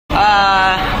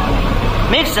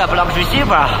mixer, block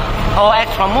receiver, all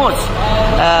extra modes.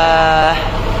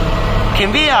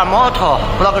 Conveyor motor,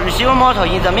 block receiver motor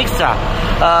in the mixer.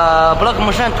 Block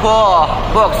motion tool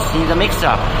box in the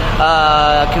mixer.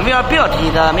 Conveyor belt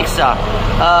in the mixer.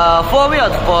 4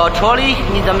 wheels for trolley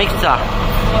in the mixer.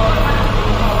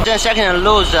 Then second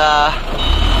load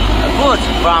goods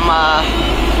from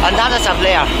another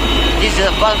supplier. This is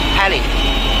the first pallet.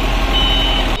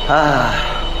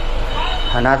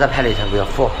 Another pallet will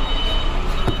fall.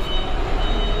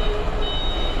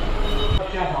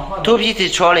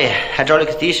 2-piece trolley,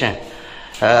 hydraulic station.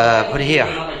 Put here.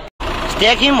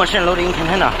 Stacking machine loading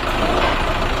container.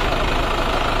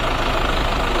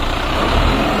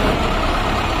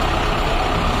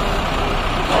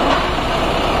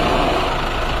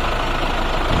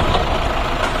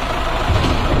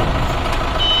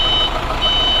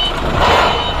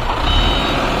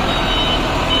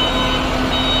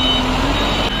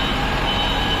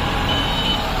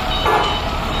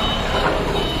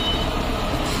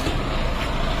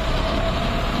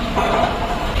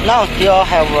 Now still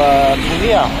have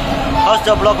conveyor,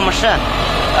 also block machine,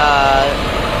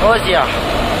 all there.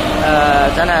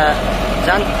 Then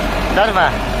that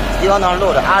one still not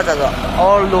load, others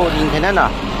all load in container.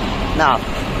 Now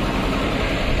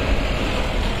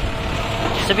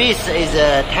space is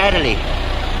tightly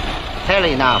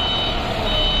now.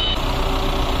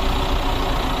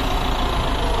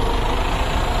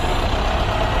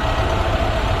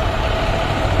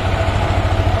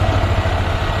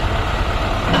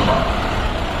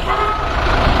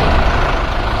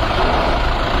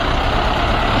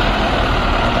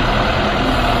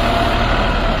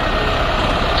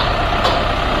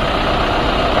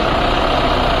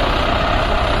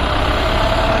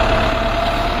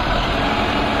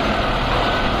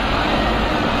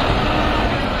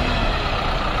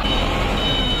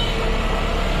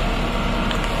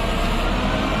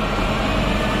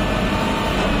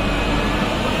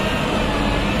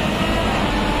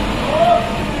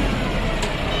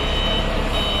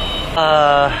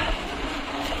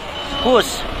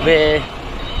 Goods we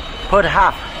put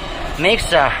half,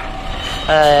 mixer,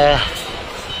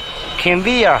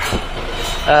 conveyor,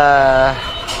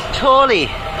 trolley,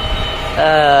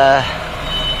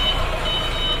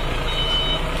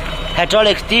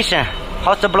 hydraulic station,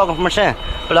 house block machine,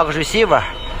 block receiver,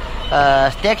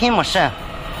 stacking machine,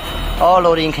 all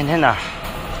loading container.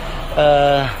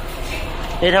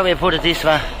 Later we put this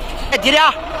one. Hey,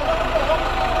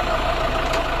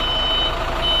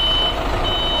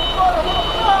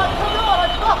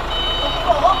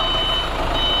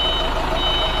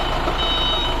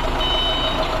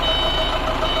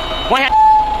 往下。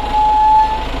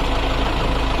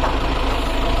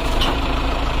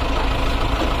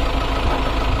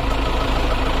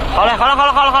好了，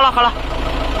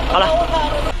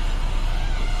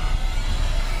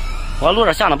我要录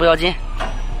点像的不要紧。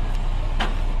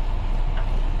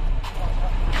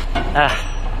哎。